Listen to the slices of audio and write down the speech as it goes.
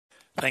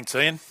Thanks,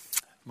 Ian.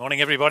 Morning,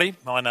 everybody.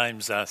 My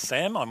name's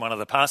Sam. I'm one of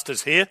the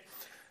pastors here,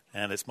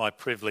 and it's my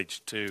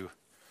privilege to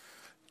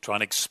try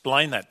and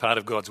explain that part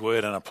of God's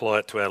Word and apply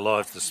it to our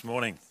lives this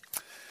morning.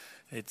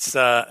 It's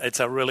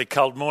a really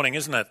cold morning,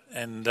 isn't it?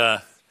 And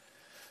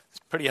it's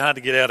pretty hard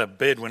to get out of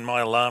bed when my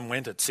alarm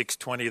went at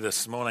 6:20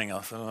 this morning. I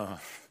thought,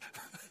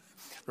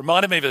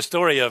 reminded me of a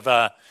story of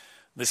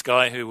this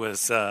guy who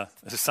was it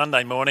was a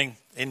Sunday morning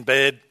in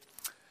bed,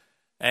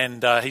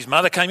 and his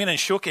mother came in and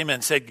shook him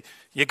and said,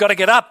 "You've got to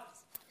get up.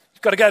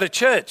 You've got to go to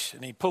church."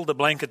 And he pulled the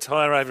blankets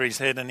higher over his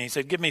head and he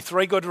said, "Give me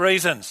 3 good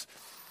reasons."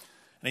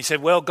 And he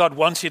said, "Well, God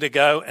wants you to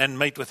go and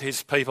meet with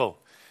his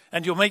people.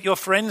 And you'll meet your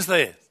friends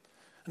there.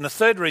 And the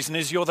third reason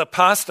is you're the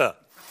pastor."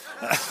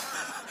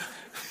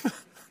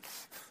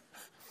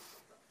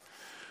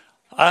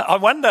 I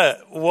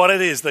wonder what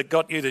it is that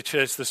got you to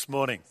church this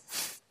morning.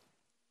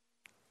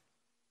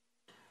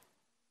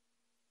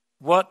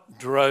 What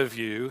drew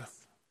you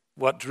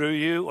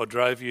or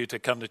drove you to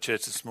come to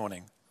church this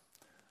morning?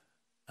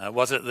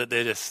 Was it that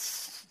there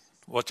just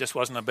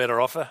wasn't a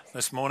better offer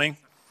this morning?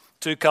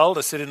 Too cold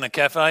to sit in the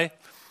cafe?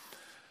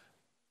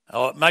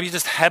 Or maybe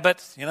just habit,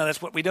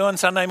 that's what we do on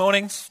Sunday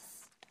mornings.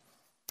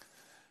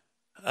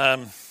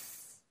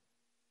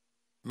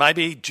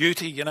 Maybe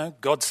duty,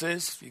 God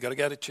says you've got to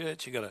go to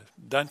church,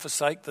 don't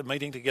forsake the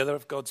meeting together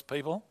of God's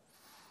people.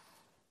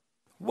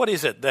 What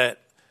is it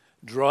that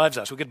drives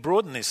us? We could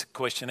broaden this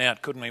question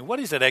out, couldn't we?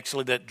 What is it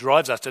actually that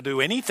drives us to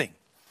do anything?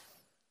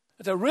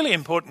 It's a really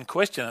important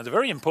question. It's a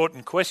very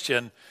important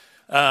question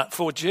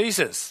for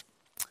Jesus,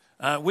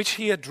 which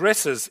he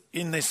addresses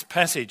in this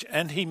passage.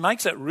 And he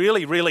makes it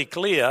really, really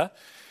clear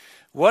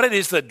what it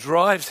is that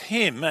drives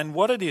him and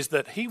what it is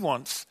that he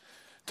wants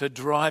to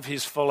drive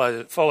his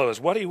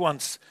followers, what he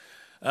wants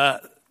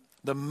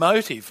the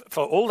motive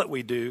for all that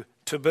we do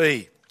to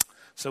be.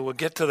 So we'll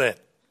get to that.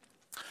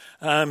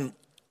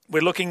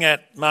 We're looking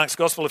at Mark's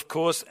Gospel, of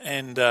course,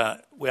 and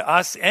we're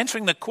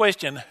answering the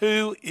question,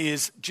 who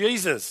is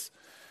Jesus?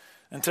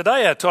 And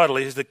today our title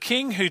is The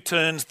King Who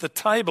Turns the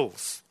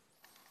Tables.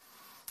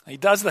 He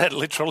does that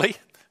literally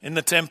in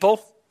the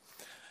temple,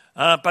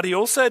 but he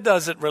also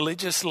does it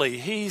religiously.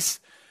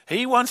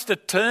 He wants to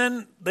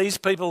turn these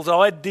people's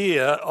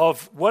idea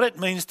of what it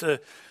means to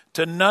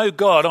know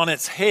God on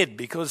its head,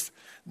 because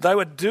they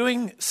were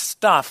doing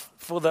stuff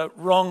for the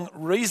wrong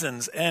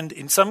reasons, and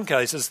in some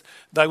cases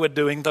they were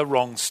doing the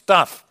wrong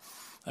stuff.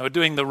 They were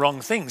doing the wrong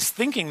things,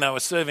 thinking they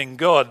were serving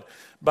God,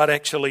 but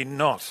actually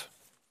not.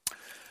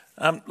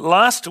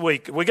 Last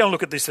week, we're going to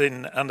look at this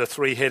under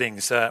 3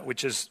 headings,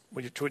 which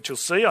you'll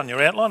see on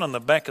your outline on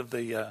the back of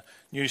the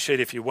news sheet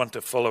if you want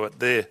to follow it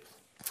there.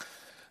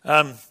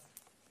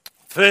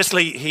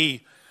 Firstly,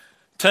 he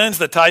turns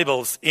the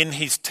tables in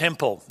his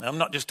temple. Now, I'm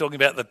not just talking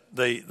about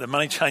the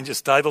money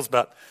changers' tables,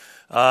 but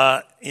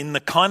in the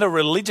kind of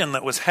religion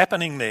that was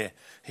happening there.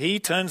 He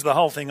turns the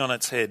whole thing on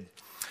its head.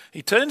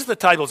 He turns the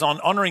tables on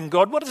honouring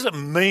God. What does it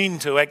mean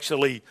to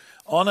actually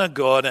honour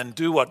God and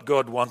do what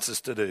God wants us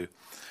to do?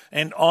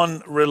 And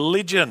on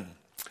religion,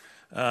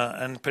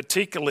 and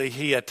particularly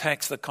he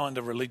attacks the kind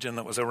of religion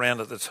that was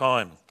around at the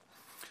time.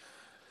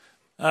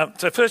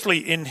 So firstly,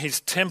 in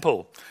his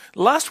temple.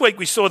 Last week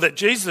we saw that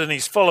Jesus and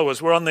his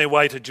followers were on their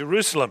way to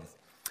Jerusalem.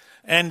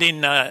 And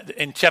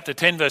in chapter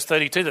 10, verse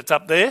 32, that's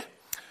up there,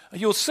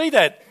 you'll see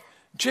that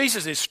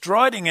Jesus is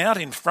striding out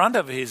in front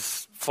of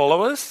his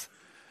followers,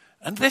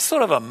 and they're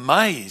sort of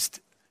amazed,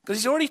 because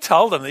he's already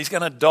told them that he's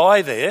going to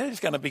die there, he's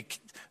going to be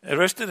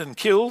arrested and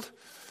killed.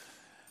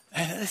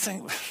 And they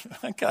think,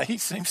 okay, he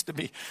seems to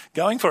be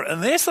going for it.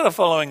 And they're sort of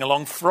following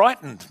along,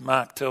 frightened,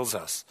 Mark tells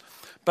us.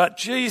 But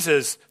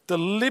Jesus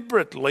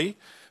deliberately,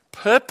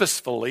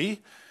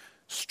 purposefully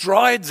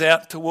strides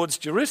out towards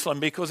Jerusalem,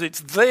 because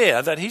it's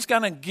there that he's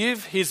going to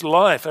give his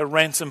life a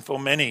ransom for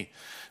many,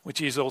 which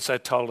he's also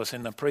told us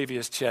in the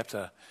previous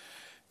chapter.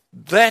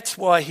 That's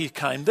why he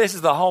came. This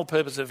is the whole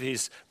purpose of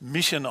his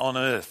mission on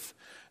earth.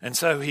 And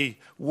so he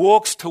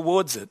walks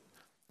towards it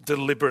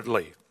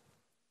deliberately.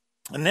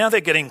 And now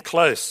they're getting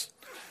close.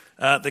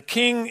 The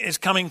king is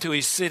coming to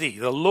his city.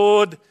 The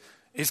Lord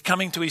is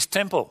coming to his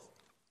temple.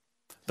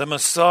 The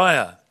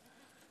Messiah,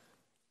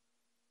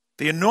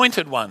 the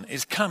Anointed One,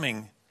 is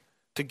coming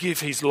to give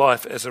his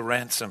life as a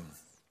ransom.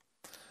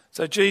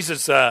 So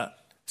Jesus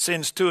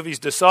sends 2 of his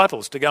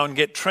disciples to go and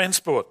get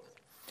transport.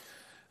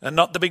 And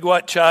not the big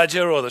white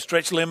charger or the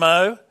stretch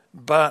limo,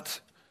 but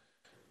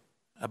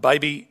a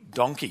baby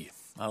donkey,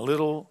 a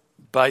little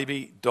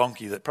baby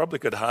donkey that probably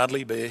could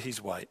hardly bear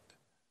his weight.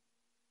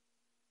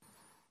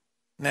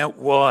 Now,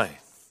 why?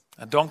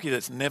 A donkey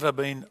that's never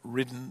been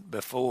ridden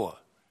before.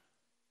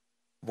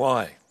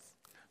 Why?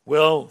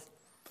 Well,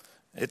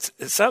 it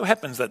so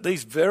happens that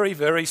these very,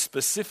 very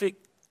specific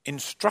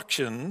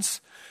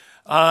instructions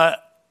are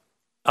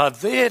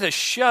there to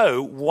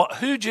show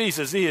who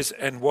Jesus is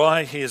and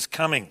why he is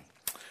coming.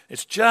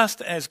 It's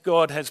just as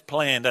God has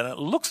planned, and it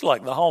looks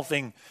like the whole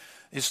thing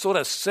is sort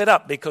of set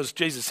up because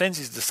Jesus sends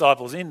his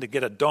disciples in to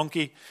get a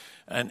donkey,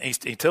 and he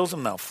tells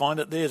them they'll find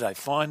it there. They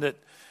find it.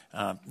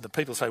 The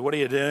people say, "What are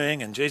you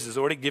doing?" And Jesus has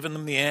already given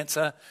them the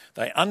answer.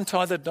 They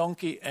untie the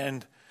donkey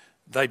and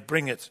they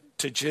bring it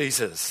to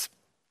Jesus.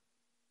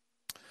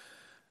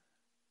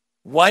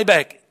 Way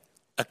back,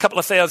 a couple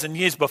of thousand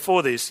years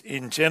before this,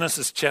 in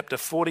Genesis chapter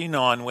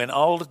 49, when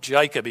old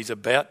Jacob is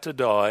about to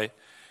die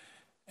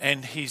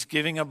and he's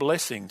giving a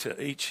blessing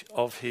to each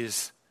of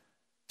his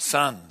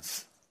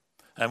sons.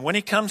 And when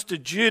he comes to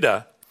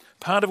Judah,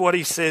 part of what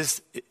he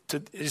says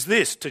is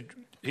this to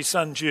his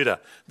son Judah: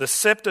 "The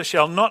scepter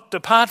shall not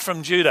depart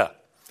from Judah,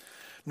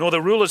 nor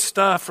the ruler's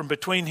staff from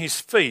between his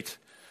feet,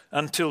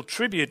 until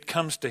tribute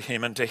comes to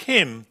him, and to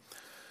him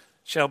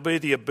shall be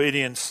the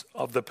obedience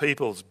of the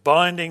peoples,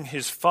 binding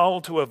his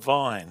foal to a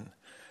vine,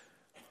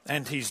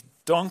 and his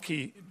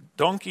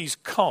donkey's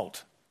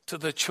colt to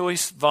the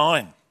choice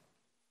vine."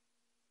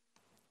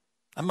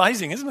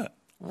 Amazing, isn't it?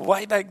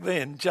 Way back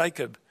then,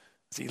 Jacob,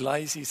 as he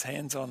lays his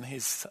hands on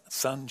his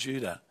son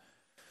Judah,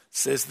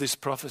 says this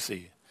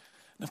prophecy.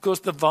 And of course,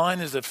 the vine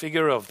is a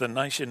figure of the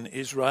nation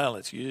Israel.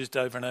 It's used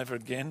over and over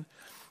again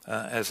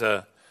as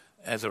a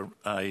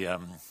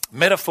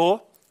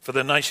metaphor for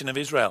the nation of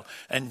Israel.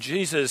 And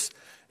Jesus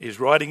is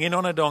riding in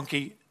on a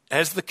donkey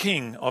as the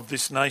king of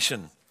this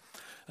nation.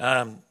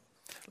 A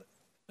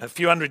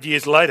few hundred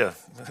years later,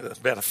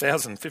 about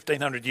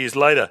 1,500 years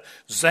later,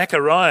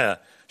 Zechariah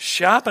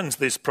sharpens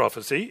this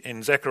prophecy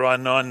in Zechariah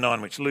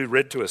 9:9, which Lou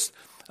read to us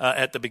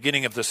at the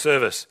beginning of the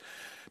service.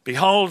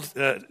 "Behold,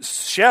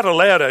 shout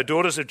aloud, O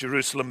daughters of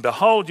Jerusalem,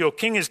 behold, your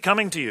king is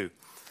coming to you.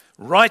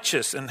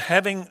 Righteous and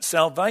having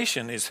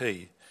salvation is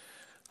he,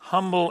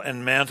 humble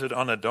and mounted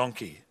on a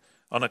donkey,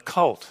 on a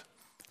colt,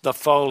 the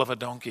foal of a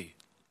donkey."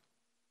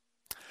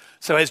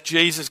 So as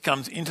Jesus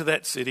comes into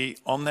that city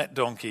on that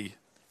donkey,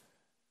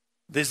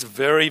 this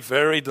very,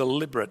 very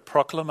deliberate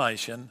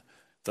proclamation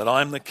that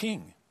I'm the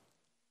king.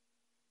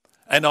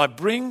 And I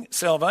bring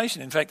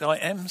salvation. In fact, I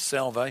am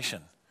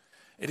salvation.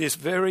 It is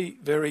very,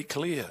 very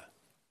clear.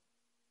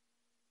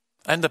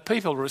 And the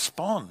people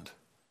respond.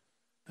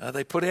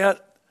 They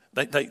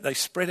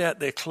spread out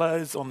their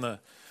clothes on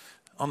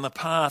the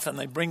path, and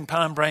they bring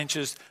palm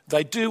branches.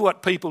 They do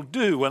what people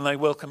do when they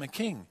welcome a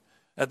king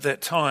at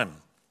that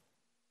time.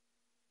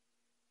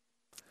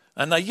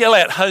 And they yell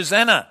out,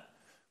 "Hosanna,"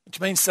 which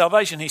means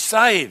salvation. He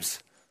saves.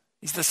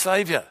 He's the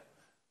saviour.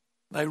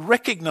 They're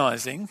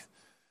recognising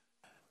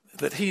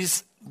that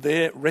he's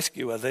their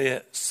rescuer,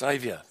 their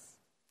saviour.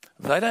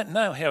 They don't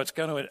know how it's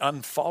going to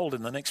unfold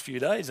in the next few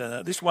days.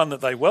 And this one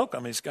that they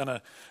welcome is going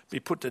to be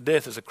put to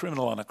death as a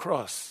criminal on a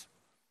cross.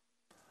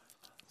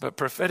 But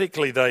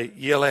prophetically they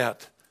yell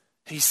out,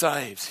 he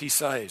saves,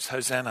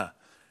 Hosanna,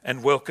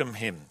 and welcome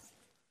him.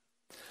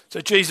 So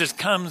Jesus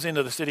comes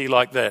into the city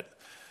like that,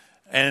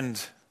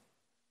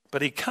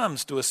 but he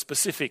comes to a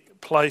specific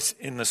place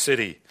in the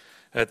city.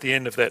 At the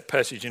end of that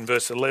passage in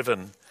verse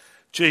 11,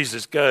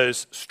 Jesus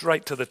goes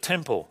straight to the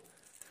temple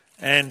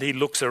and he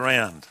looks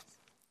around.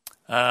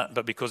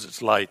 But because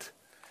it's late,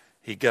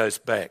 he goes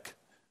back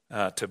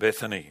to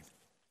Bethany.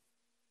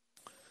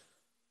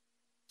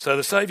 So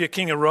the Saviour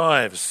King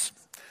arrives.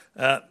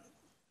 The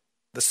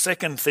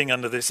second thing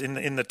under this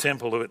in the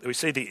temple, we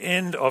see the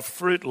end of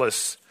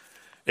fruitless,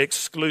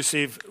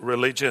 exclusive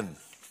religion.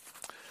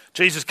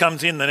 Jesus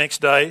comes in the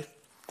next day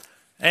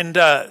and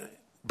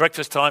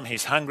breakfast time,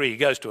 he's hungry. He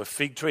goes to a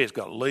fig tree, it's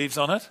got leaves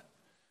on it,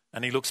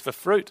 and he looks for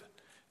fruit.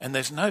 And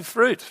there's no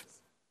fruit.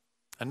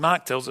 And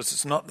Mark tells us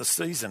it's not the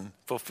season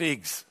for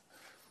figs.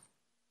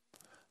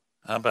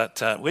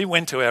 But we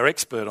went to our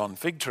expert on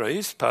fig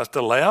trees,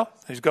 Pastor Lau,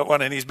 who's got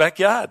one in his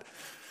backyard.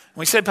 And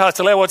we said,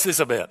 "Pastor Lau, what's this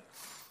about?"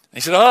 And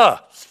he said,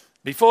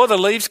 before the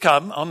leaves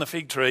come on the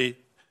fig tree,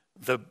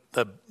 the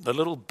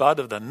little bud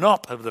of the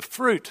knop of the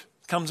fruit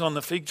comes on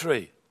the fig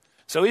tree.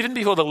 So even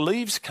before the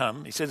leaves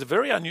come, he says, a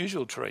very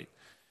unusual tree.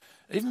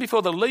 Even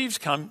before the leaves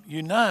come,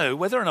 you know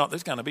whether or not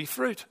there's going to be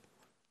fruit.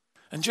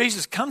 And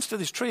Jesus comes to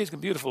this tree, it's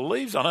got beautiful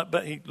leaves on it,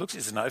 but he looks,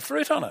 there's no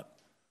fruit on it.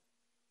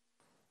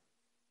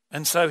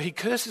 And so he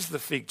curses the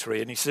fig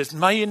tree and he says,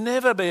 "May you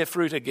never bear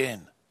fruit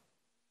again."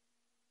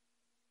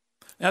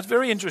 Now it's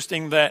very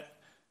interesting that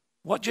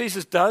what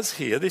Jesus does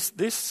here,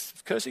 this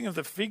cursing of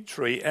the fig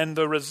tree and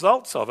the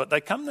results of it,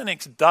 they come the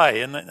next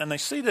day and they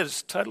see that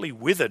it's totally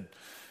withered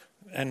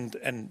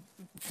and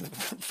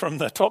from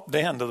the top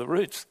down to the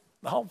roots.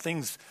 The whole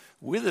thing's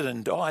withered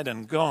and died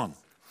and gone.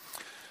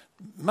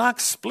 Mark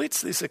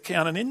splits this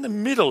account, and in the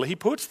middle he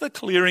puts the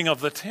clearing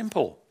of the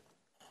temple.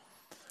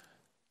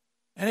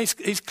 And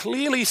he's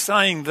clearly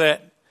saying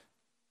that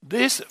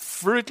this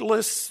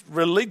fruitless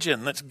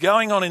religion that's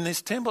going on in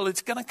this temple,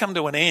 it's going to come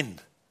to an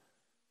end.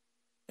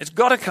 It's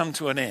got to come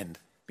to an end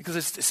because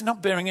it's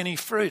not bearing any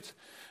fruit.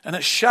 And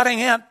it's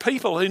shutting out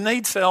people who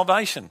need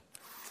salvation.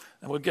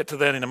 And we'll get to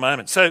that in a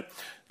moment. So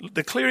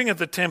the clearing of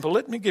the temple,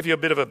 let me give you a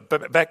bit of a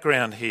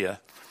background here.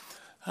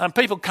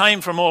 People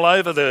came from all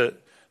over the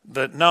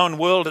known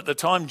world at the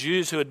time,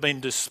 Jews who had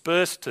been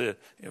dispersed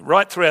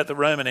right throughout the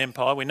Roman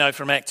Empire. We know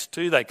from Acts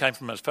 2 they came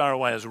from as far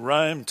away as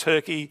Rome,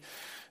 Turkey,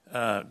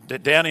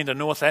 down into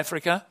North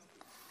Africa.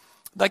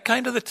 They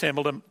came to the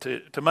temple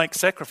to make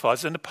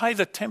sacrifices and to pay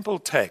the temple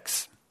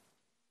tax.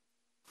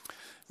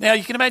 Now,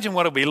 you can imagine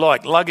what it would be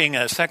like lugging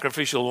a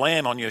sacrificial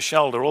lamb on your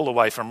shoulder all the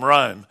way from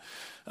Rome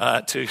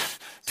to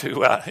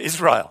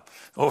Israel,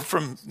 or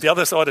from the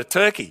other side of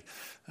Turkey,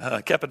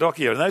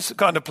 Cappadocia, and those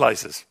kind of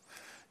places.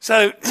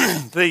 So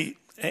the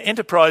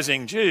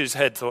enterprising Jews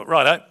had thought,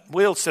 right,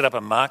 we'll set up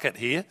a market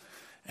here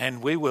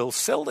and we will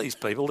sell these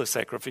people the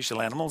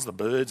sacrificial animals, the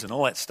birds and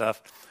all that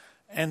stuff,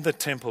 and the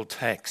temple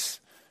tax.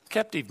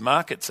 Captive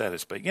market, so to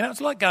speak. You know,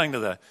 it's like going to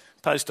the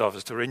post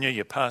office to renew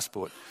your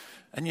passport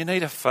and you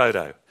need a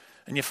photo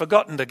and you've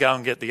forgotten to go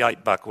and get the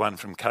 $8 one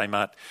from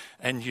Kmart,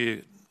 and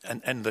you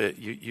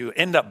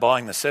end up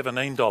buying the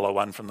 $17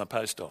 one from the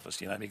post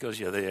office, you know, because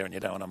you're there and you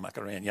don't want to muck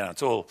around. You know,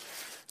 it's all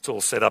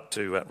set up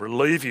to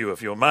relieve you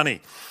of your money,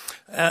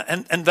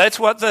 and that's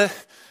what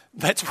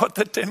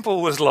the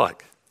temple was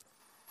like.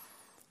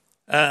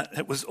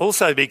 It was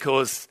also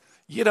because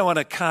you don't want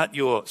to cart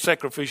your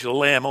sacrificial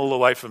lamb all the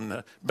way from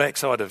the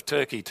backside of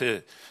Turkey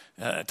to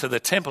the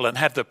temple and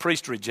have the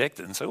priest reject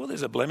it and say, well,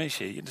 there's a blemish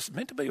here. You're just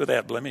meant to be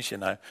without blemish, you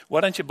know.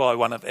 Why don't you buy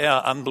one of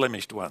our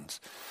unblemished ones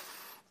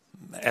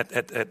at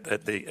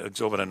the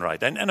exorbitant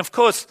rate? And of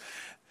course,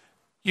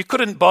 you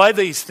couldn't buy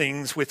these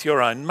things with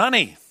your own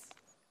money.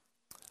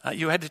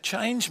 You had to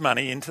change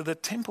money into the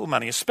temple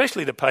money,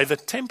 especially to pay the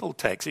temple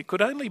tax. It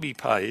could only be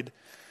paid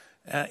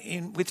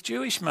with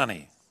Jewish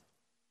money.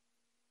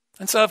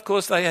 And so, of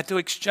course, they had to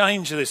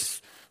exchange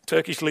this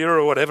Turkish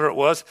lira or whatever it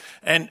was,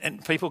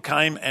 and people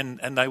came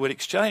and they would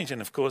exchange. And,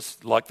 of course,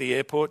 like the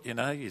airport, you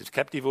know, you're a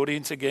captive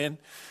audience again.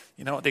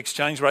 You know what the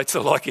exchange rates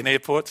are like in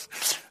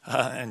airports,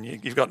 and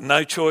you've got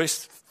no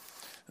choice.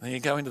 And then you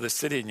go into the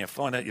city and you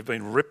find out you've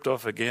been ripped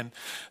off again.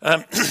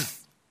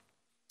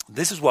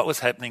 This is what was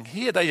happening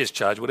here. They just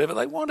charged whatever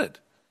they wanted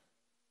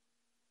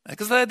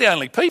because they're the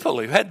only people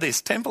who had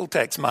this temple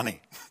tax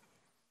money.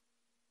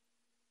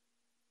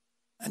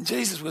 And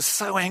Jesus was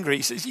so angry.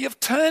 He says, you've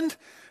turned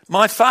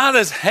my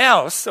Father's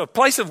house, a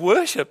place of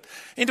worship,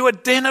 into a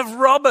den of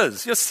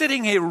robbers. You're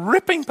sitting here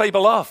ripping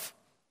people off.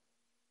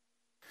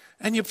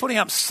 And you're putting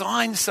up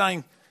signs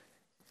saying,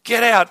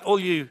 get out, all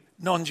you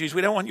non-Jews.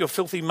 We don't want your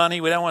filthy money.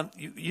 We don't want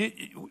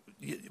you.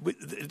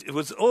 It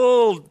was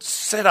all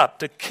set up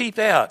to keep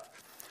out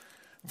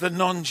the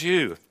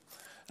non-Jew.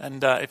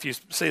 And if you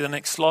see the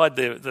next slide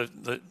there,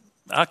 the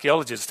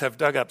archaeologists have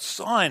dug up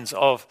signs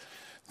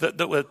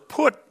that were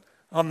put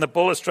on the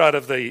balustrade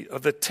of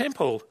the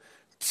temple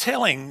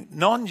telling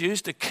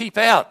non-Jews to keep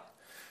out.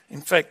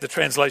 In fact, the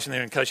translation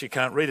there, in case you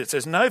can't read it,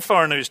 says, no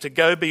foreigner is to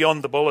go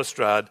beyond the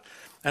balustrade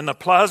and the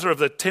plaza of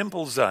the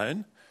temple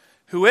zone.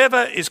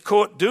 Whoever is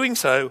caught doing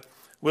so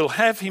will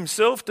have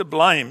himself to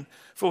blame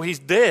for his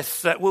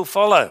death that will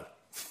follow.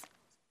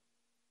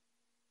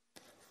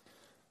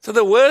 So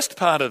the worst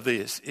part of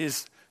this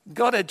is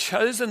God had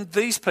chosen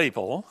these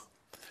people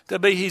to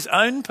be his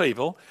own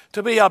people,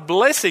 to be a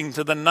blessing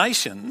to the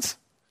nations,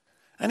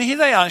 and here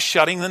they are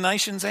shutting the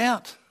nations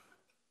out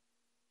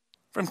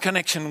from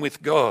connection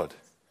with God.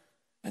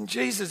 And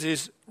Jesus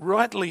is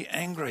rightly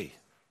angry.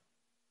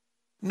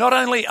 Not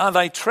only are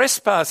they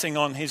trespassing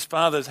on his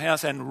Father's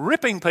house and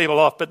ripping people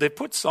off, but they've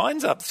put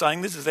signs up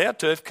saying, this is our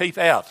turf, keep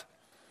out,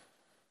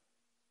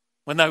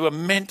 when they were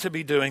meant to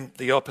be doing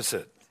the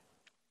opposite.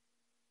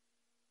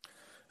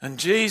 And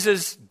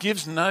Jesus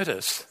gives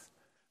notice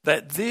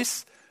that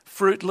this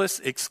fruitless,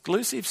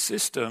 exclusive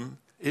system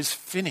is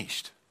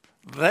finished.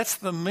 That's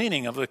the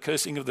meaning of the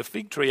cursing of the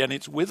fig tree and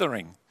its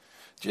withering.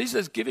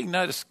 Jesus is giving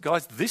notice,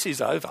 guys, this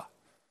is over.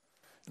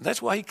 And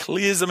that's why he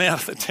clears them out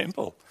of the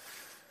temple.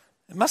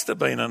 It must have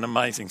been an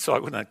amazing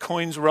sight, wasn't it?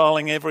 Coins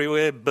rolling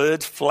everywhere,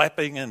 birds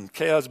flapping and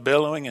cows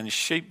bellowing and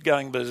sheep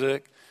going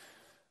berserk.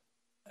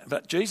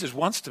 But Jesus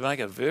wants to make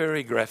a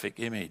very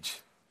graphic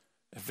image,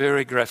 a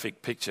very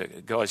graphic picture.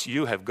 Guys,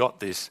 you have got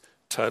this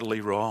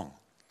totally wrong.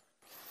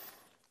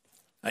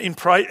 In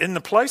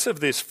the place of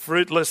this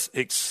fruitless,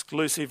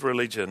 exclusive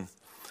religion,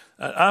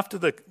 after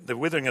the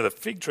withering of the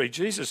fig tree,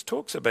 Jesus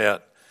talks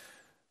about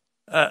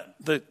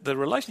the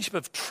relationship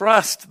of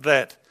trust,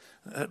 that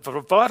a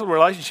vital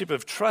relationship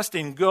of trust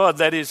in God,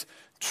 that is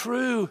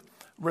true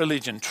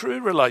religion,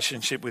 true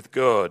relationship with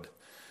God,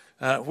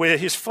 where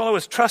his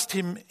followers trust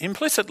him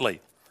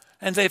implicitly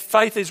and their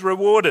faith is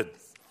rewarded.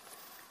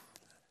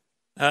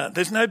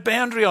 There's no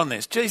boundary on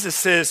this. Jesus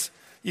says,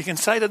 you can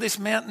say to this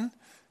mountain,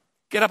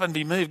 get up and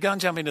be moved, go and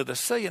jump into the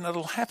sea, and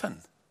it'll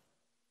happen.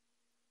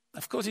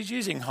 Of course, he's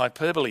using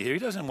hyperbole here. He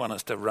doesn't want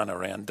us to run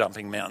around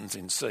dumping mountains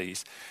in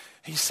seas.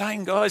 He's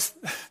saying, guys,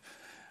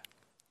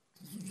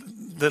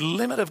 the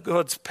limit of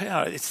God's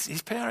power,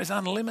 his power is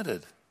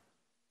unlimited.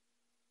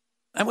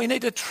 And we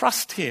need to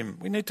trust him.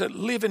 We need to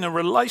live in a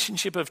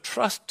relationship of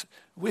trust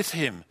with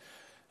him.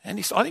 And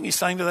I think he's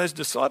saying to those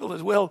disciples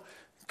as well,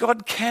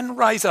 God can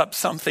raise up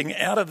something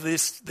out of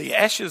this, the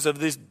ashes of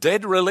this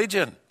dead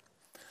religion.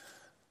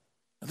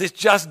 This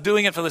just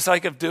doing it for the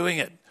sake of doing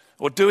it,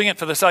 or doing it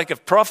for the sake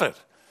of profit.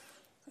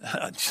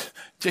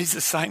 Jesus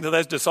is saying to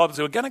those disciples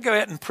who are going to go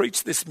out and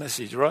preach this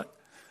message, right,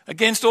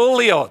 against all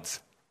the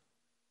odds.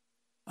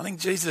 I think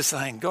Jesus is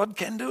saying, God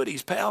can do it.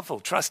 He's powerful.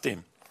 Trust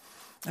him.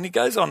 And he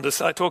goes on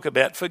to talk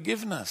about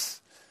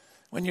forgiveness.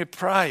 When you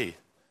pray,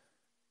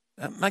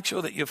 make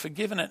sure that you're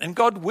forgiven it. And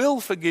God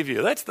will forgive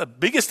you. That's the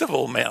biggest of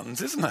all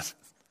mountains, isn't it?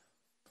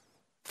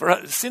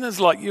 For sinners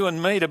like you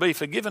and me to be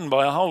forgiven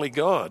by a holy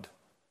God.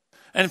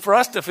 And for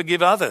us to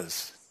forgive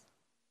others.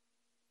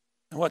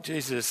 And what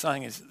Jesus is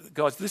saying is,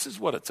 guys, this is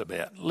what it's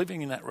about.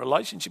 Living in that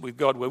relationship with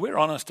God where we're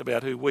honest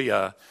about who we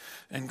are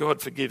and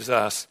God forgives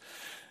us.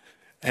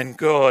 And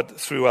God,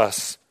 through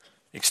us,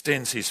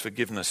 extends his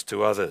forgiveness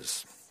to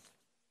others.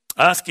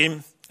 Ask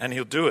him and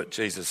he'll do it,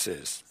 Jesus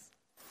says.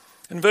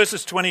 In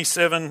verses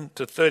 27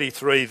 to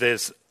 33,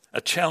 there's a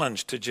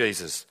challenge to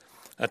Jesus,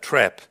 a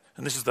trap.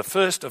 And this is the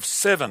first of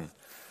 7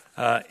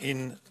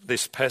 in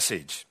this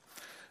passage.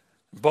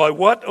 By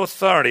what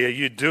authority are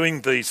you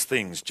doing these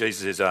things?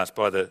 Jesus is asked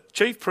by the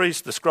chief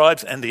priests, the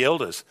scribes and the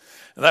elders.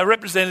 And they're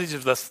representatives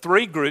of the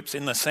 3 groups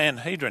in the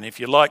Sanhedrin. If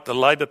you like, the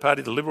Labor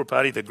Party, the Liberal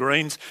Party, the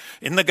Greens,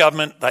 in the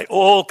government, they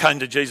all came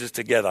to Jesus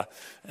together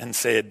and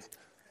said,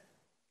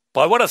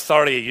 by what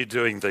authority are you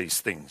doing these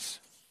things?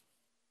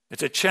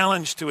 It's a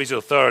challenge to his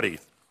authority.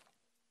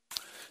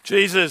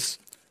 Jesus,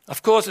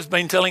 of course, has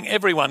been telling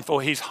everyone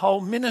for his whole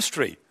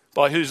ministry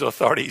by whose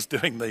authority he's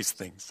doing these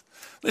things.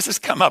 This has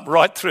come up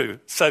right through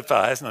so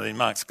far, hasn't it, in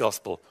Mark's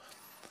Gospel.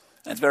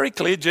 And it's very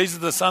clear Jesus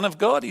is the Son of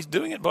God. He's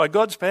doing it by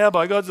God's power,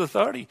 by God's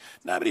authority.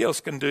 Nobody else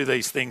can do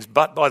these things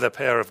but by the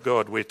power of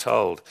God, we're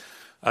told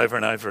over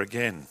and over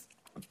again.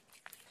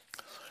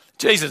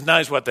 Jesus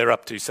knows what they're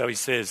up to, so he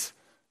says,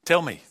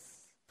 tell me.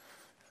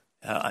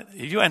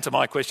 If you answer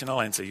my question,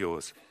 I'll answer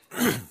yours.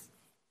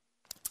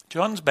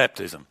 John's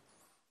baptism,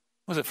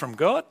 was it from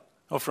God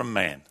or from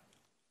man?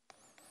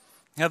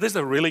 Now, this is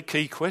a really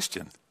key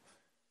question.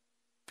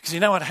 Because you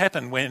know what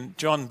happened when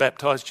John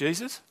baptised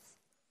Jesus?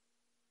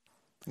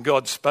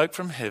 God spoke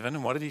from heaven,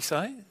 and what did he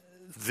say?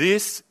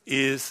 This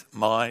is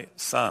my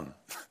son.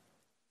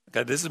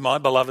 Okay, this is my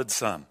beloved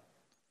son.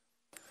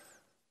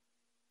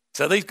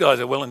 So these guys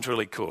are well and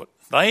truly caught.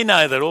 They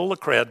know that all the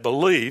crowd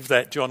believe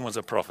that John was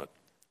a prophet.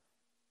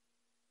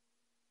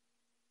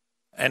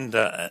 And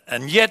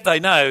yet they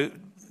know,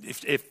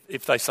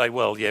 if they say,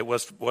 well, yeah, it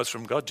was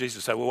from God, Jesus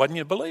will say, well, why didn't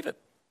you believe it?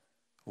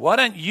 Why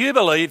don't you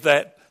believe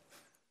that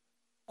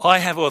I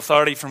have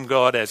authority from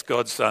God as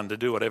God's son to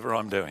do whatever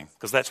I'm doing?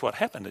 Because that's what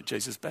happened at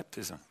Jesus'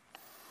 baptism.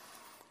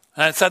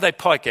 And so they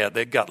pike out,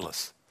 they're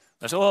gutless.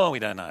 They say, oh, we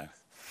don't know.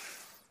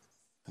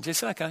 And Jesus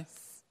said, okay,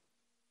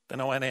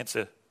 then I won't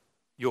answer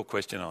your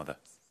question either.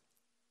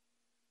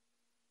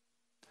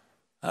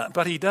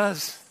 But he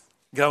does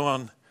go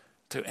on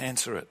to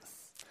answer it.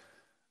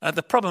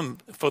 The problem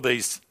for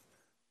these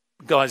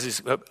guys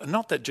is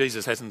not that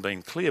Jesus hasn't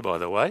been clear, by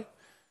the way,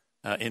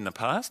 in the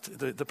past.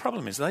 The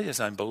problem is they just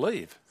don't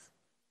believe.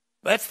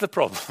 That's the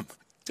problem.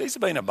 Jesus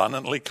has been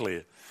abundantly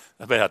clear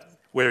about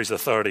where his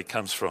authority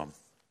comes from.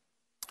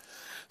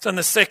 So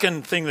the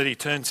second thing that he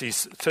turns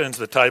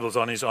the tables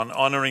on is on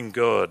honouring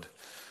God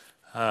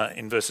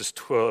in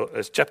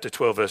chapter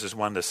 12, verses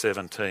 1 to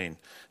 17.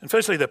 And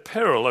firstly, the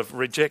peril of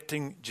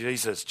rejecting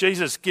Jesus.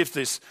 Jesus gives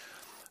this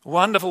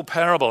wonderful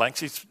parable.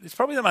 Actually, it's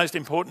probably the most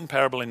important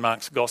parable in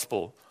Mark's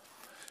Gospel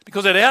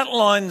because it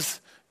outlines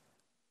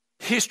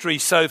history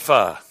so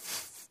far.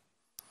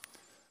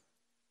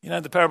 You know,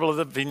 the parable of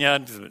the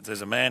vineyard,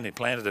 there's a man who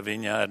planted a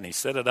vineyard and he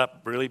set it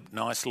up really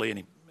nicely and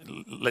he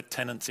let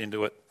tenants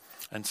into it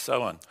and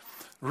so on.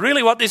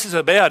 Really what this is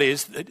about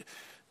is that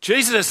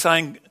Jesus is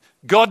saying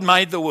God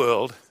made the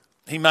world.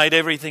 He made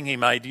everything. He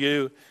made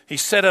you. He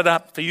set it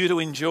up for you to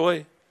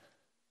enjoy.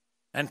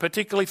 And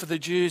particularly for the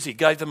Jews, he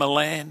gave them a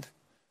land.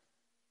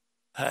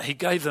 He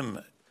gave them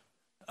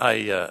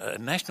a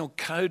national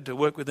code to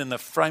work within the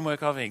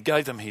framework of it. He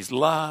gave them his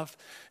love.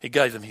 He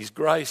gave them his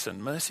grace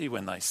and mercy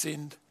when they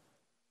sinned.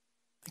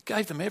 He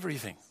gave them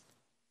everything.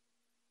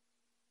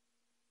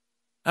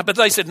 But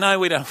they said, no,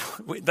 we don't.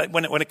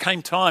 When it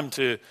came time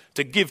to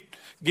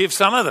give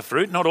some of the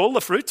fruit, not all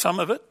the fruit, some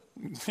of it,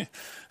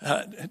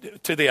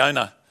 to the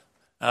owner,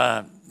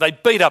 they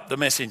beat up the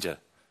messenger.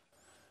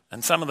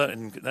 And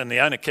and the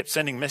owner kept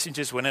sending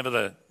messengers whenever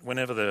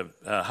the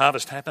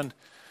harvest happened.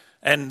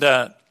 And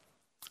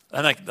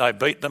they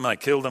beat them, they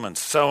killed them, and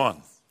so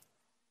on.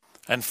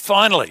 And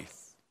finally,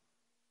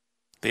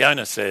 the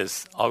owner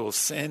says, I will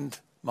send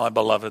my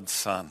beloved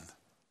son.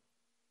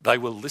 They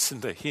will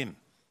listen to him.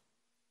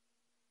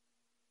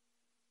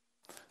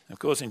 Of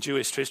course, in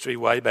Jewish history,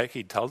 way back,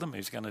 he told them he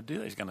was going to do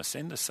that. He's going to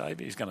send a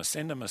Saviour. He's going to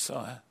send a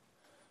Messiah.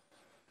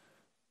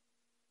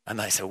 And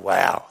they say,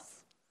 wow.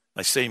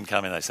 They see him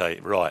coming. They say,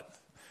 right,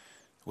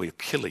 we'll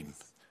kill him.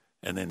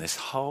 And then this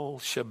whole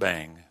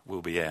shebang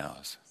will be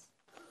ours.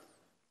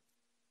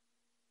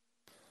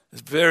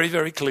 It's very,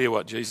 very clear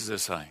what Jesus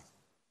is saying.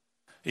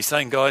 He's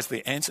saying, guys,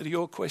 the answer to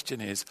your question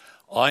is,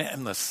 I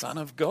am the Son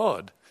of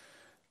God,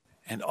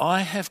 and I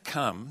have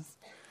come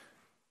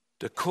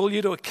to call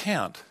you to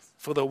account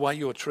for the way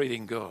you're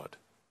treating God.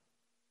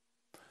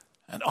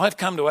 And I've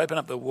come to open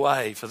up the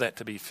way for that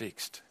to be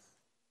fixed.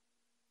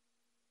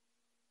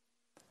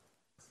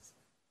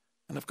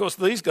 And of course,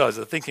 these guys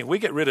are thinking, we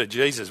get rid of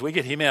Jesus, we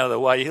get him out of the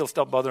way, he'll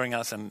stop bothering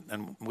us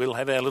and we'll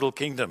have our little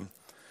kingdom.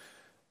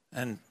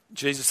 And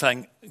Jesus is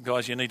saying,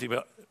 guys, you need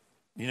to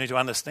You need to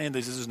understand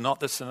this is not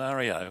the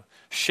scenario.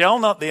 Shall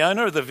not the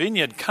owner of the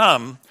vineyard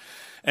come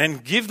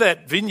and give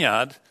that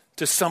vineyard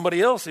to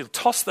somebody else? He'll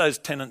toss those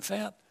tenants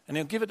out and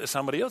he'll give it to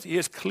somebody else. He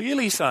is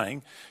clearly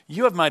saying,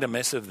 you have made a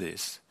mess of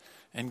this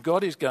and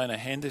God is going to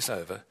hand this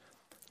over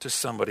to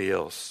somebody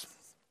else.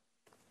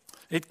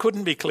 It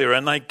couldn't be clearer,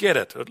 and they get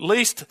it. At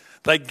least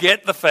they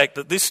get the fact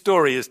that this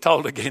story is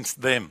told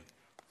against them.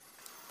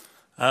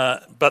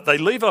 But they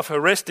leave off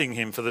arresting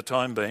him for the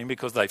time being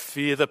because they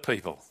fear the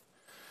people.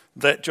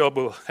 That job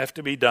will have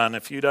to be done a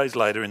few days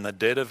later in the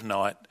dead of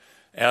night,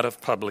 out of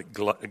public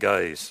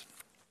gaze.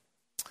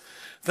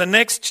 The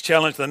next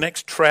challenge, the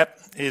next trap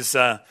is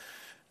a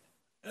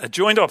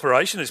joint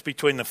operation is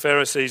between the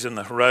Pharisees and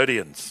the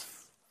Herodians,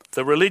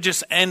 the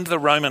religious and the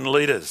Roman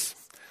leaders.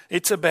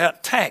 It's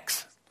about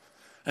tax.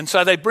 And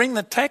so they bring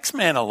the tax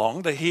man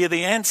along to hear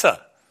the answer,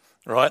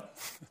 right?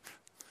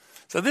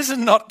 So this is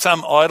not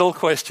some idle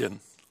question.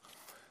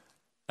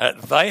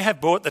 They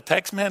have brought the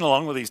tax man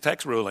along with his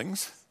tax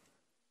rulings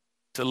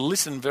to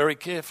listen very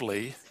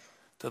carefully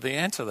to the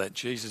answer that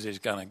Jesus is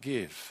going to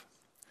give.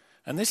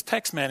 And this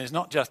tax man is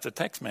not just a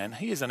tax man,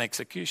 he is an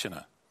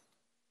executioner.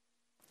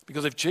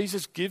 Because if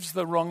Jesus gives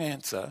the wrong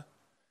answer,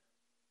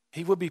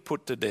 he would be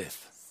put to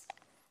death,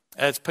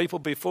 as people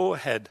before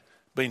had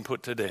been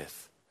put to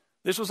death.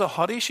 This was a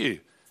hot issue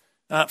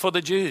for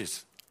the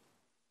Jews.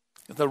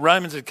 The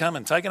Romans had come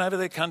and taken over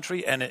their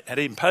country and had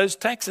imposed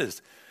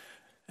taxes.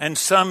 And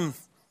some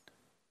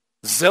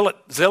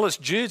zealous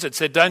Jews had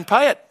said, don't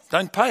pay it,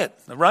 don't pay it.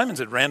 The Romans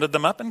had rounded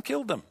them up and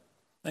killed them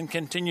and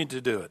continued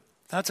to do it.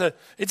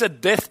 It's a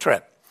death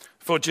trap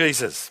for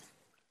Jesus.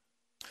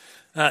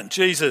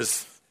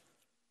 Jesus'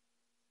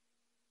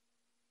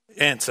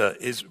 answer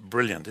is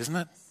brilliant, isn't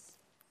it?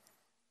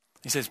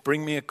 He says,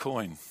 bring me a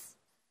coin.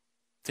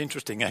 It's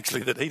interesting,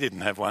 actually, that he didn't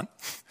have one.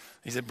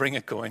 He said, bring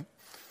a coin.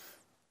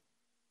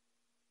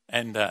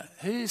 And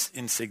whose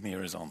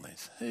insignia is on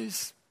this?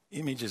 Whose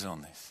image is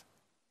on this?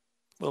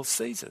 Well,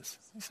 Caesar's.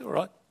 He said, all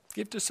right,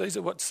 give to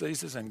Caesar what's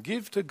Caesar's and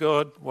give to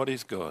God what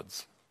is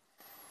God's.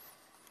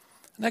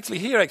 And actually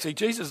here,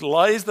 Jesus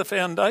lays the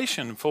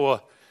foundation for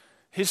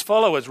his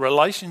followers'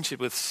 relationship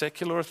with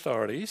secular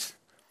authorities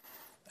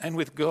and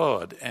with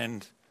God,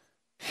 and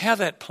how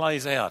that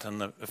plays out.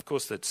 And of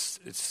course,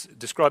 it's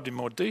described in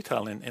more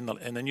detail in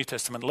the New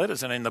Testament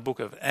letters and in the book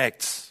of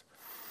Acts.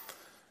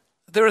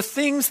 There are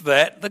things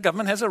that the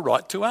government has a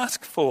right to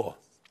ask for.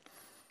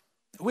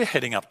 We're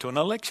heading up to an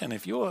election.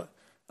 If you're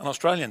an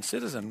Australian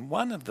citizen,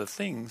 one of the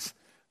things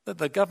that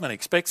the government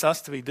expects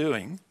us to be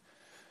doing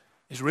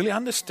is really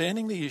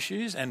understanding the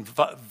issues and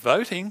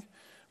voting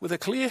with a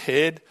clear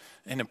head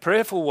in a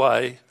prayerful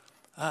way,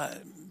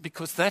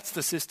 because that's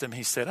the system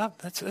he set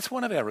up. That's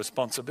one of our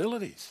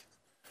responsibilities.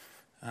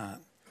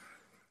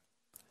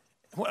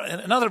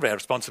 Another of our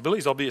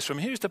responsibilities, obvious from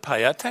here, is to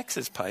pay our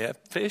taxes, pay our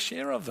fair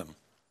share of them.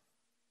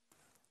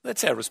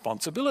 That's our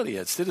responsibility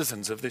as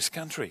citizens of this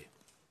country.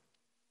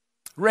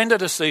 Render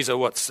to Caesar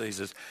what's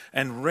Caesar's,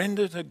 and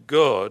render to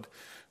God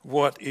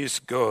what is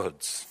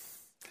God's.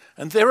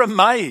 And they're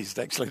amazed,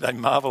 actually, they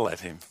marvel at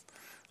him.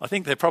 I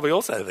think they're probably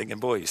also thinking,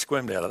 boy, he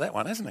squirmed out of that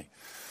one, hasn't he?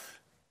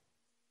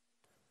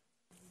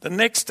 The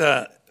next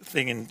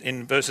thing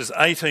in verses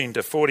 18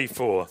 to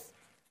 44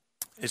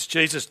 is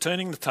Jesus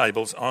turning the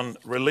tables on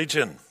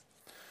religion,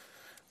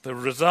 the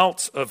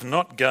results of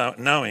not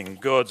knowing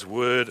God's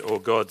word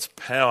or God's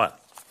power.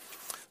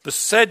 The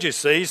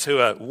Sadducees, who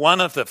are one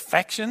of the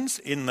factions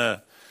in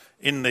the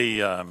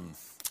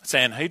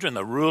Sanhedrin,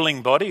 the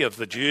ruling body of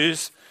the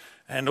Jews,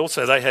 and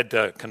also they had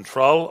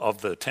control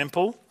of the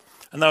temple,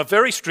 and they were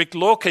very strict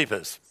law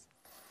keepers.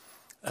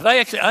 They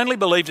actually only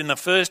believed in the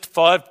first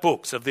 5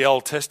 books of the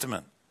Old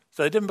Testament.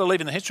 So they didn't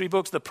believe in the history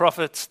books, the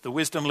prophets, the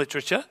wisdom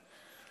literature.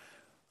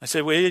 They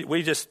said,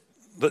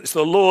 it's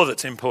the law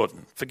that's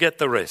important. Forget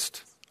the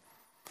rest.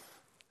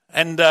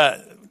 And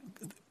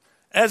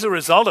as a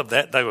result of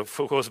that, they were, of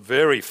course,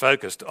 very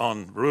focused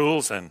on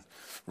rules and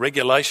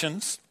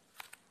regulations.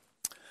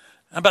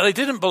 But they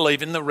didn't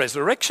believe in the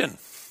resurrection.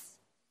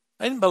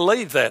 They didn't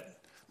believe that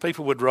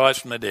people would rise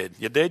from the dead.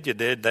 You're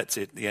dead, that's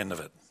it, the end of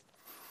it.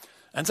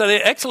 And so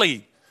they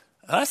actually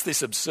asked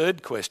this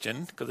absurd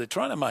question because they're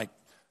trying to make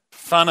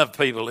fun of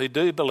people who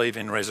do believe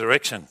in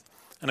resurrection.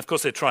 And of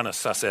course, they're trying to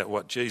suss out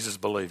what Jesus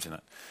believes in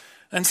it.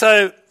 And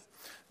so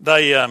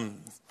they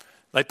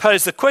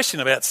pose the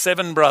question about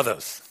 7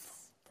 brothers.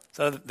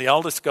 So the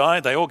oldest guy,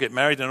 they all get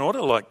married in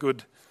order, like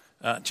good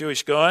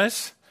Jewish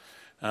guys.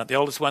 The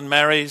oldest one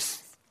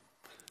marries,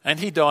 and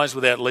he dies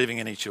without leaving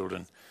any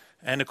children.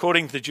 And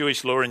according to the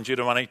Jewish law in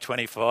Deuteronomy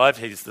 25,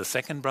 he's the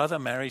second brother,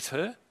 marries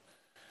her,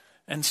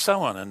 and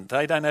so on. And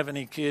they don't have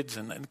any kids,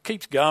 and it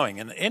keeps going.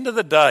 And at the end of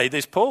the day,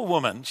 this poor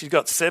woman, she's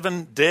got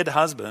 7 dead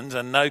husbands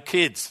and no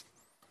kids.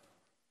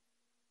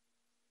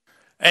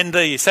 And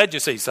the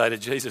Sadducees say to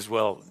Jesus,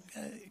 well,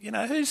 in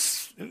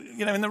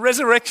the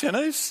resurrection,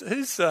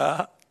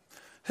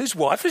 whose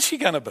wife is she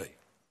going to be?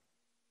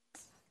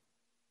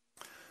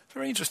 It's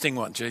very interesting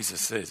what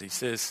Jesus says. He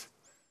says,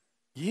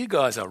 you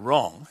guys are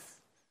wrong.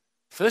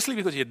 Firstly,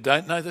 because you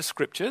don't know the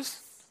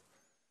scriptures.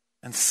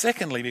 And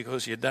secondly,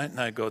 because you don't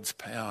know God's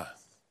power.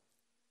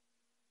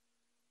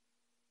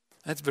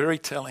 That's very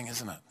telling,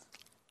 isn't it?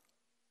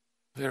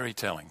 Very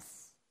telling.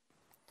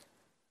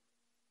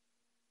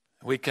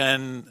 We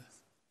can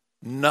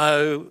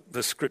know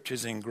the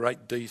scriptures in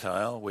great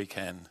detail. We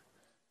can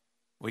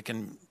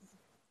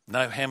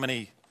know how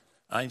many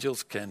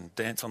angels can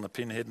dance on the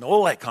pinhead and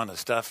all that kind of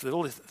stuff,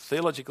 all this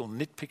theological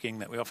nitpicking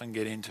that we often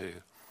get into,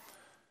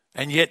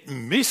 and yet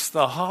miss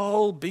the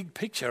whole big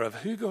picture of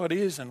who God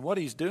is and what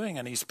he's doing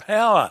and his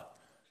power.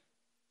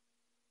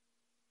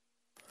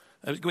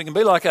 We can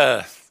be like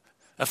a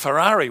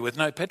Ferrari with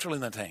no petrol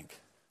in the tank.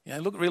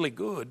 Look really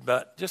good,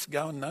 but just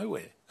going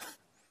nowhere.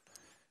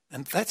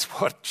 And that's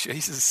what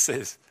Jesus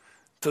says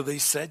to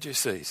these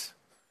Sadducees.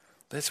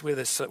 That's where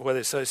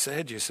they're so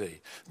sad, you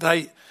see.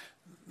 They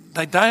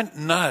don't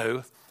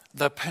know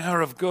the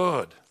power of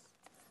God.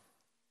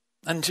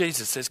 And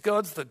Jesus says,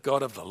 God's the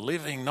God of the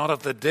living, not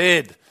of the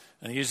dead.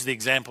 And he uses the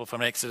example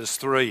from Exodus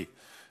 3,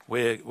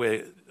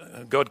 where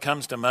God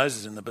comes to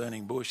Moses in the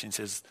burning bush and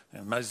says,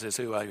 and Moses says,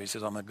 who are you? He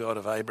says, I'm the God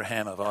of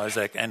Abraham, of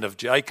Isaac, and of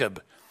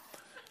Jacob.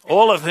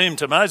 All of whom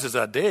to Moses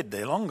are dead,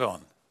 they're long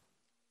gone.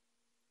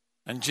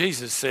 And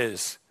Jesus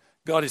says,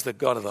 God is the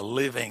God of the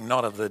living,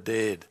 not of the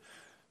dead.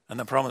 And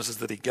the promises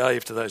that he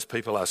gave to those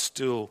people are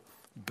still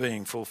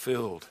being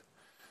fulfilled.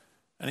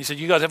 And he said,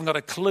 you guys haven't got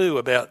a clue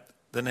about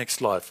the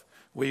next life.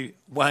 There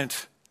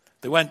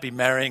won't be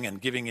marrying and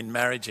giving in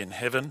marriage in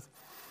heaven.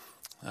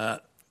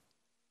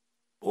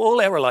 All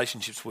our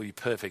relationships will be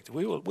perfect.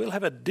 We'll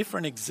have a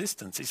different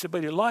existence. He said,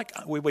 but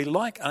we'll be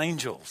like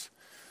angels,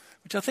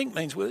 which I think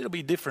means it'll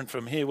be different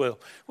from here. We'll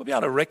be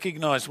able to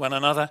recognise one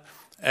another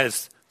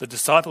as the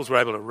disciples were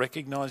able to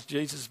recognise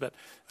Jesus, but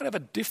we'll have a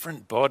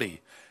different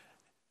body.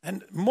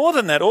 And more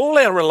than that, all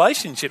our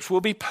relationships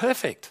will be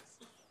perfect.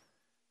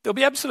 There'll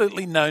be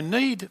absolutely no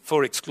need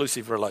for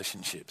exclusive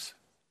relationships.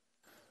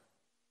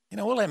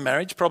 All our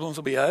marriage problems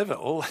will be over.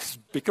 All those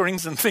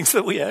bickerings and things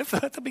that we have,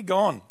 that'll be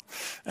gone.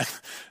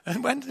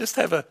 And won't just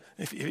have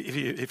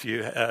if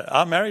you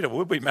are married or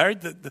will be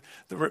married,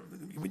 you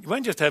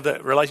won't just have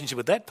that relationship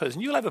with that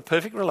person. You'll have a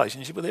perfect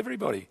relationship with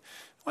everybody.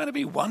 Won't it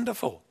be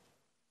wonderful?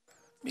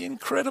 It'll be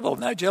incredible.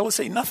 No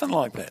jealousy, nothing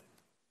like that.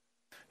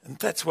 And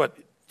that's what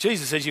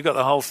Jesus says. You've got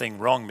the whole thing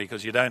wrong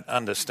because you don't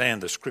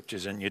understand the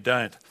scriptures and you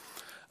don't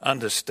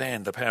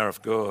understand the power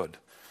of God.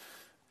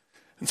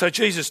 And so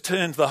Jesus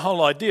turned the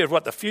whole idea of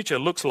what the future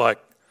looks like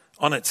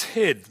on its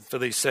head for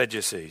these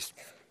Sadducees.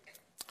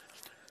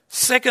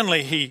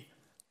 Secondly, he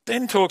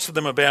then talks to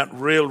them about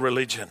real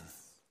religion.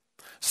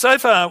 So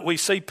far, we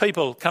see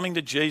people coming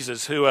to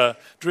Jesus who are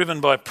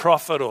driven by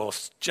profit or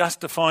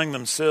justifying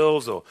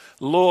themselves or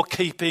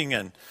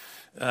law-keeping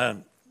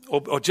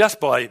or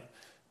just by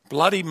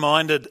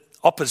bloody-minded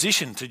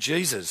opposition to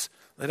Jesus.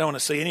 They don't want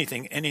to see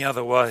anything any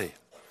other way.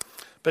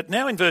 But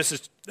now in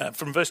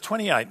from verse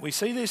 28, we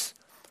see this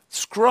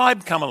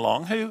scribe come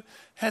along who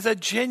has a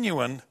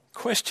genuine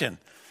question.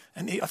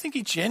 And I think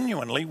he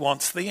genuinely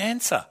wants the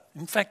answer.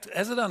 In fact,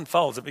 as it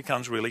unfolds, it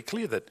becomes really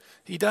clear that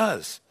he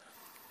does.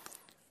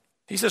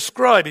 He's a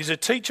scribe, he's a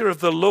teacher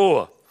of the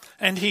law,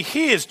 and he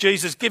hears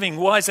Jesus giving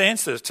wise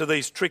answers to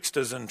these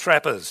tricksters and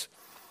trappers.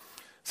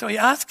 So he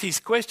asks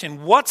his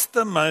question, what's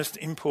the most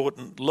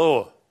important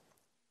law?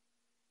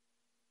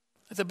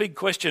 It's a big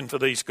question for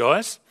these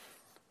guys.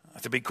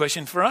 It's a big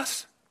question for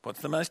us.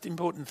 What's the most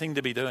important thing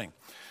to be doing?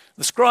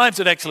 The scribes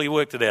had actually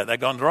worked it out. They'd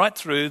gone right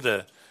through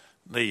the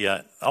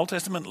Old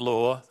Testament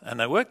law, and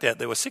they worked out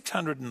there were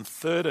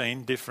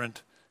 613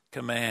 different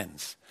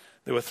commands.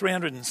 There were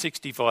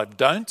 365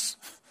 don'ts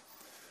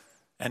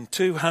and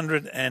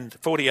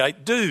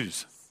 248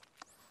 do's.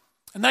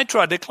 And they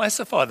tried to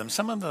classify them.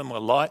 Some of them were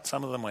light,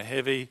 some of them were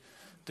heavy,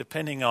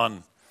 depending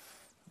on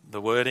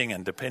the wording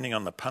and depending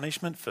on the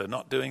punishment for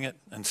not doing it,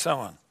 and so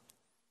on.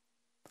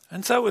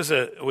 And so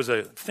it was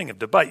a thing of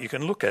debate. You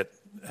can look at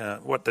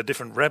what the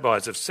different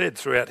rabbis have said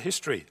throughout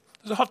history.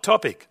 It was a hot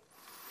topic.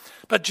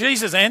 But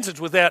Jesus answered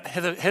without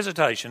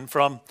hesitation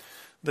from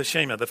the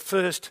Shema, the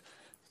first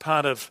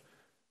part of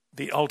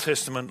the Old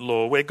Testament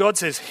law, where God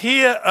says,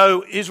 "Hear,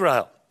 O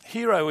Israel,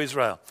 hear, O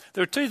Israel."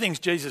 There are two things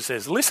Jesus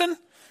says, listen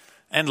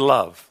and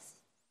love.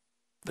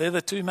 They're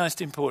the two most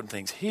important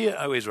things. Hear,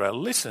 O Israel,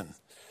 listen.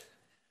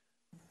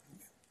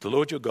 The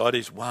Lord your God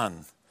is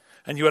one.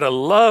 And you are to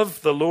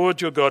love the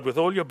Lord your God with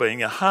all your being,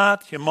 your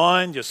heart, your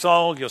mind, your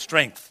soul, your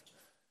strength.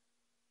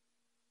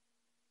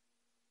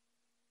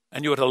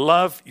 And you are to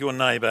love your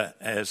neighbour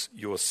as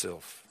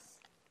yourself.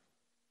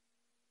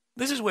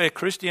 This is where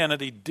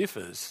Christianity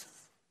differs.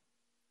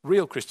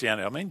 Real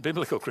Christianity, I mean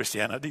biblical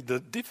Christianity,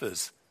 that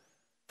differs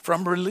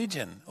from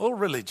religion, all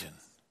religion.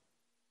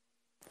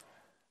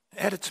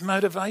 At its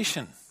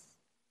motivation,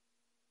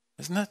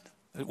 isn't it?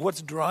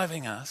 What's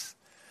driving us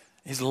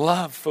is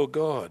love for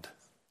God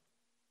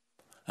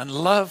and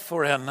love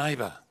for our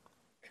neighbour.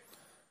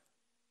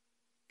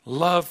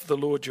 Love the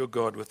Lord your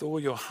God with all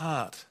your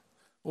heart,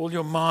 all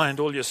your mind,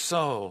 all your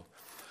soul,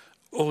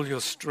 all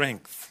your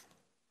strength.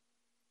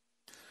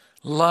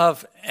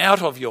 Love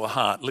out of your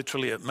heart,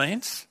 literally it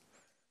means,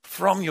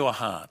 from your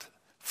heart,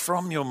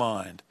 from your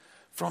mind,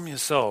 from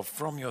yourself,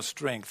 from your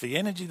strength. The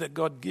energy that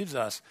God gives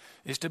us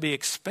is to be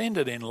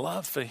expended in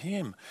love for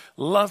him,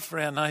 love for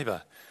our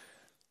neighbour.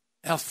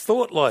 Our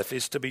thought life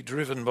is to be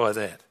driven by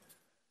that.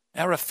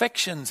 Our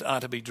affections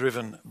are to be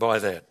driven by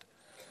that.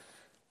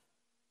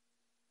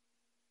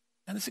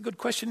 And it's a good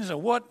question, isn't it?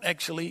 What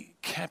actually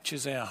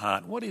captures our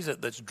heart? What is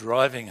it that's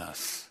driving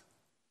us?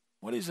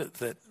 What is it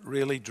that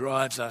really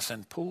drives us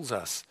and pulls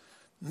us?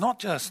 Not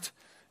just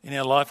in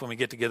our life when we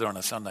get together on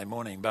a Sunday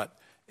morning, but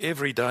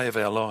every day of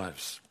our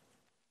lives.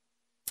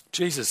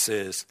 Jesus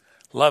says,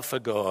 love for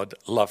God,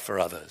 love for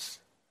others.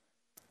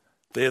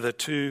 They're the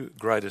two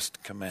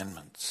greatest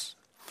commandments.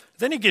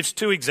 Then he gives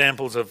two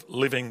examples of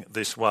living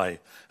this way.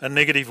 A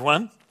negative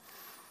one,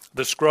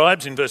 the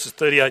scribes in verses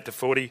 38 to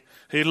 40,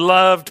 who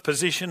loved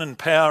position and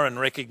power and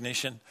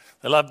recognition.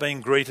 They loved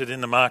being greeted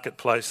in the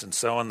marketplace and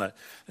so on.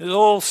 It's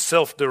all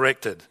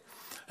self-directed.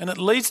 And it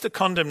leads to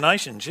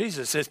condemnation.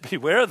 Jesus says,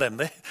 beware of them.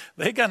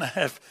 They're going to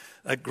have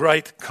a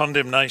great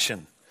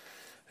condemnation.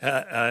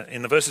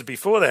 In the verses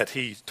before that,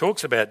 he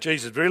talks about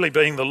Jesus really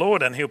being the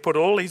Lord, and he'll put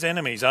all his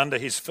enemies under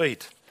his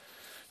feet.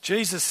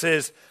 Jesus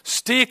says,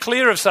 steer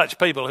clear of such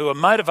people who are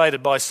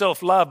motivated by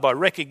self-love, by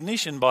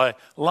recognition, by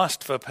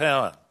lust for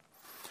power.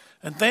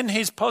 And then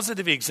his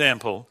positive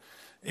example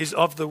is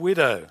of the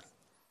widow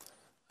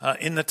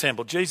in the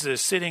temple. Jesus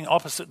is sitting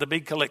opposite the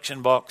big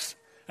collection box,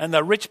 and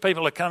the rich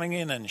people are coming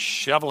in and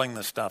shoveling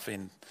the stuff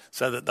in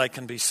so that they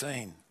can be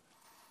seen.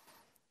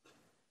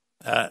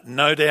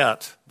 No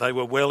doubt they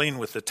were well in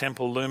with the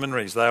temple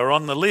luminaries. They were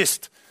on the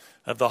list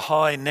of the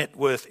high net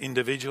worth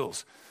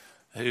individuals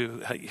who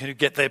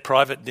get their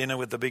private dinner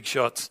with the big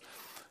shots,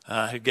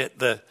 who get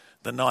the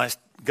nice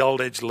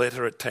gold-edged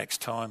letter at tax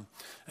time,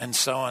 and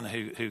so on,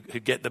 who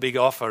get the big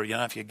offer,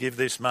 if you give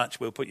this much,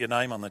 we'll put your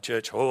name on the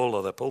church hall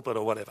or the pulpit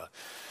or whatever.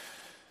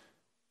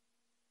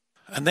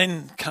 And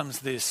then comes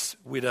this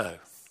widow,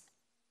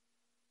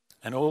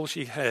 and all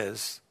she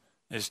has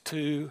is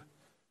 2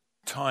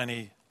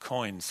 tiny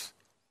coins.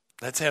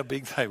 That's how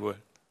big they were.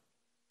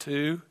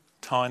 2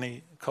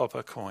 tiny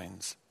copper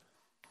coins.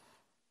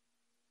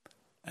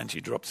 And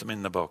she drops them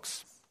in the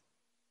box.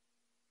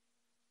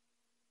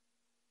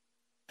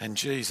 And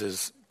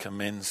Jesus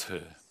commends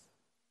her.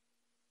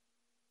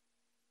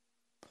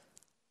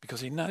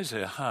 Because he knows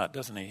her heart,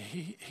 doesn't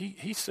he?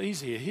 He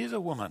sees here, here's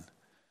a woman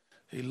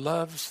who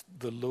loves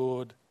the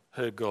Lord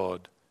her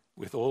God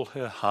with all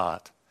her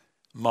heart,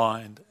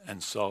 mind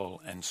and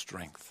soul and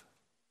strength.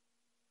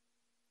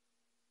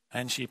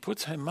 And she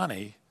puts her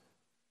money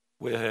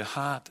where her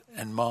heart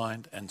and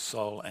mind and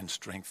soul and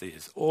strength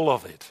is. All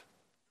of it.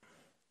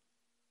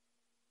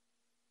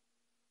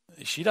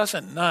 She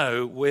doesn't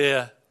know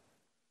where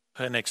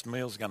her next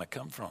meal's going to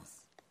come from.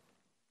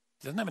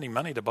 She doesn't have any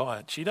money to buy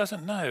it. She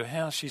doesn't know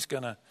how she's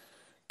going to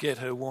get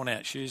her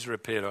worn-out shoes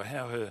repaired or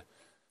how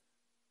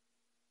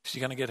she's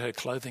going to get her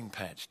clothing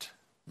patched.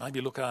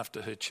 Maybe look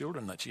after her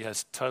children that she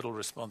has total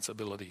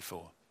responsibility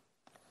for.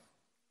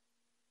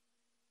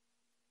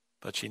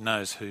 But she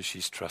knows who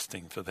she's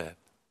trusting for that.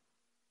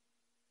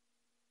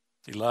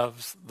 She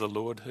loves the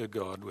Lord her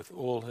God with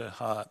all her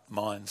heart,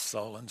 mind,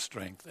 soul and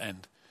strength.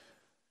 And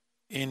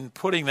in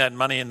putting that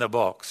money in the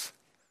box,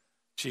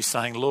 she's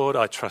saying, Lord,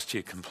 I trust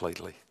you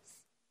completely.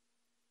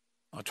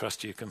 I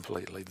trust you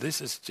completely. This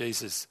is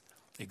Jesus'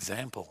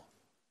 example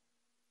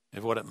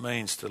of what it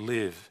means to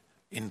live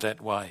in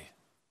that way.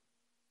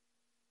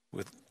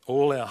 With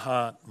all our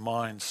heart,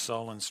 mind,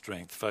 soul and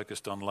strength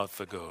focused on love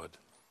for God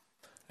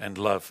and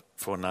love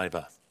for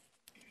neighbour.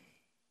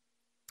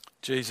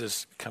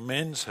 Jesus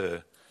commends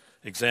her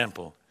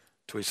example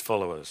to his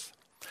followers.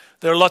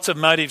 There are lots of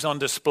motives on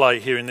display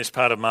here in this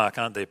part of Mark,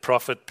 aren't there?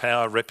 Profit,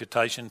 power,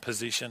 reputation,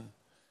 position,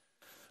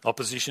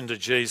 opposition to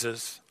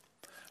Jesus.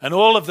 And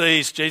all of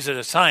these, Jesus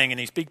is saying in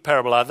his big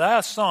parable, they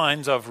are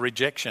signs of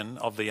rejection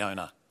of the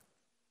owner.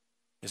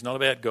 It's not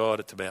about God,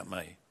 it's about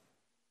me.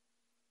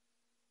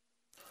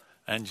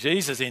 And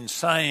Jesus, in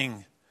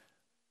saying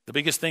the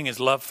biggest thing is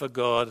love for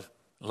God,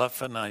 love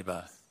for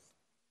neighbour,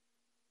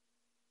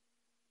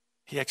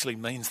 he actually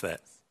means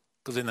that.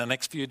 Because in the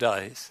next few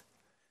days,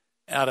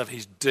 out of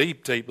his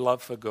deep, deep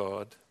love for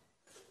God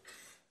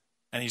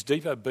and his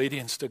deep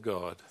obedience to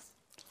God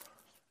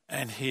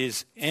and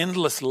his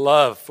endless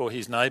love for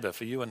his neighbour,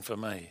 for you and for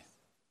me,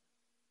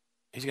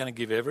 he's going to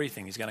give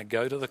everything. He's going to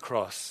go to the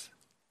cross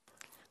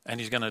and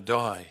he's going to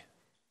die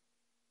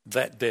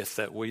that death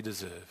that we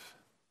deserve.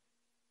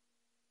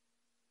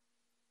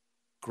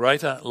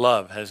 Greater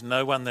love has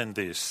no one than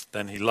this,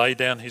 than he laid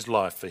down his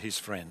life for his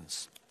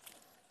friends.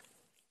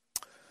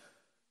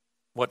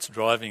 What's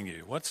driving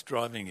you? What's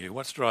driving you?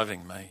 What's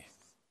driving me?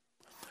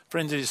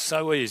 Friends, it is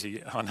so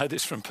easy. I know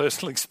this from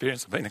personal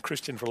experience. I've been a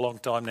Christian for a long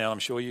time now. I'm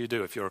sure you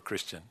do if you're a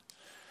Christian.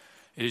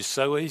 It is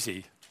so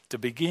easy to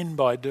begin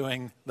by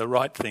doing the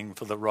right thing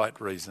for the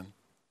right reason.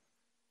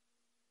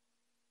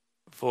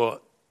 For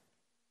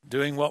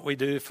doing what we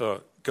do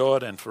for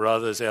God and for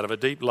others out of a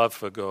deep love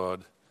for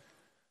God,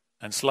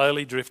 and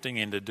slowly drifting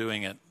into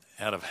doing it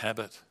out of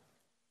habit,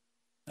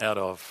 out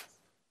of,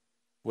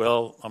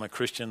 well, I'm a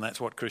Christian, that's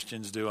what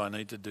Christians do, I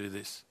need to do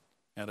this,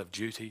 out of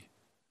duty.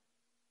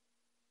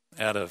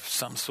 out of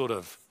some sort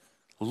of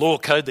law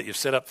code that you've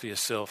set up for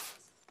yourself,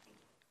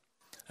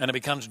 and it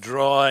becomes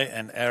dry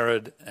and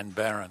arid and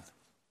barren.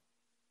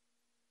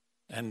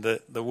 And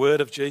the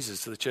word of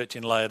Jesus to the church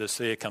in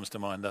Laodicea comes to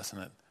mind, doesn't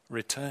it?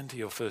 Return to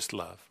your first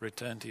love.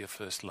 Return to your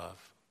first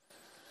love.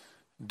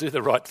 Do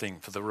the right thing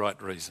for the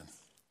right reason.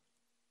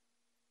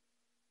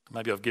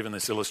 Maybe I've given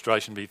this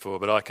illustration before,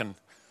 but I can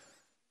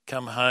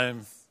come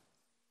home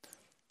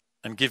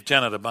and give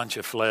Janet a bunch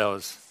of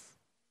flowers.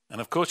 And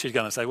of course she's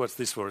going to say, what's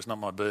this for? It's not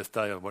my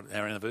birthday or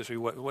our anniversary.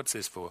 What's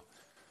this for?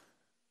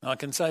 And I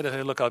can say to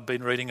her, look, I've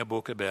been reading a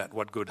book about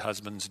what good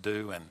husbands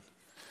do. And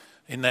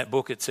in that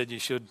book it said you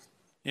should,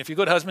 if you're a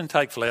good husband,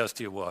 take flowers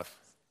to your wife.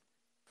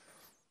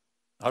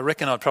 I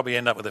reckon I'd probably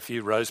end up with a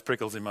few rose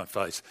prickles in my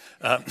face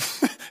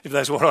if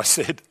that's what I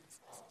said.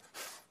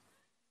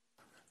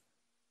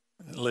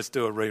 Let's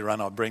do a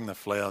rerun. I bring the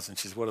flowers and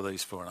she says, what are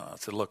these for? And I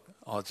said, look,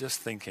 I was just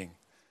thinking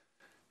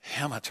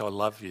how much I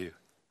love you,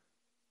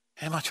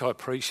 how much I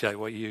appreciate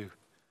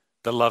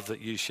the love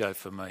that you show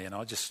for me, and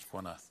I just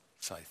want to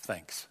say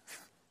thanks.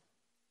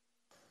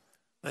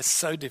 That's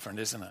so different,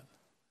 isn't it?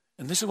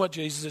 And this is what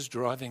Jesus is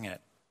driving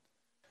at.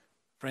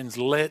 Friends,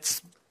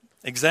 let's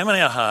examine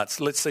our hearts.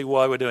 Let's see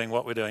why we're doing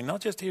what we're doing, not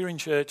just here in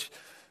church,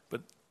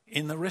 but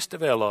in the rest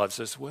of our lives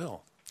as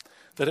well.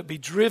 That it be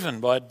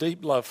driven by a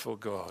deep love for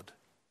God,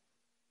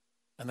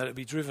 and that it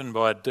be driven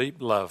by a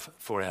deep love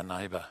for our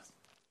neighbour,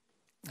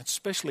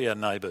 especially our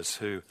neighbours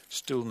who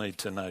still need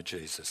to know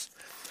Jesus.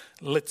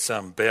 Let's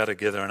bow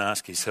together and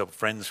ask his help.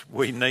 Friends,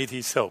 we need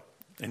his help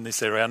in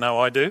this area. I know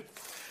I do,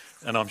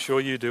 and I'm sure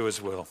you do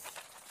as well.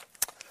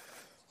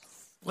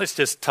 Let's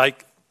just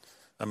take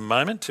a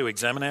moment to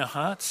examine our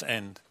hearts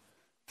and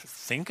to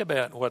think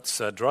about what's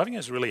driving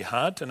us. Really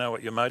hard to know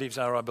what your motives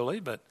are, I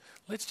believe, but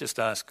let's just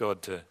ask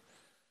God to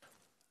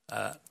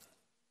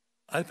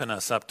open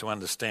us up to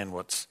understand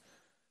what's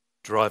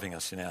driving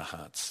us in our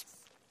hearts.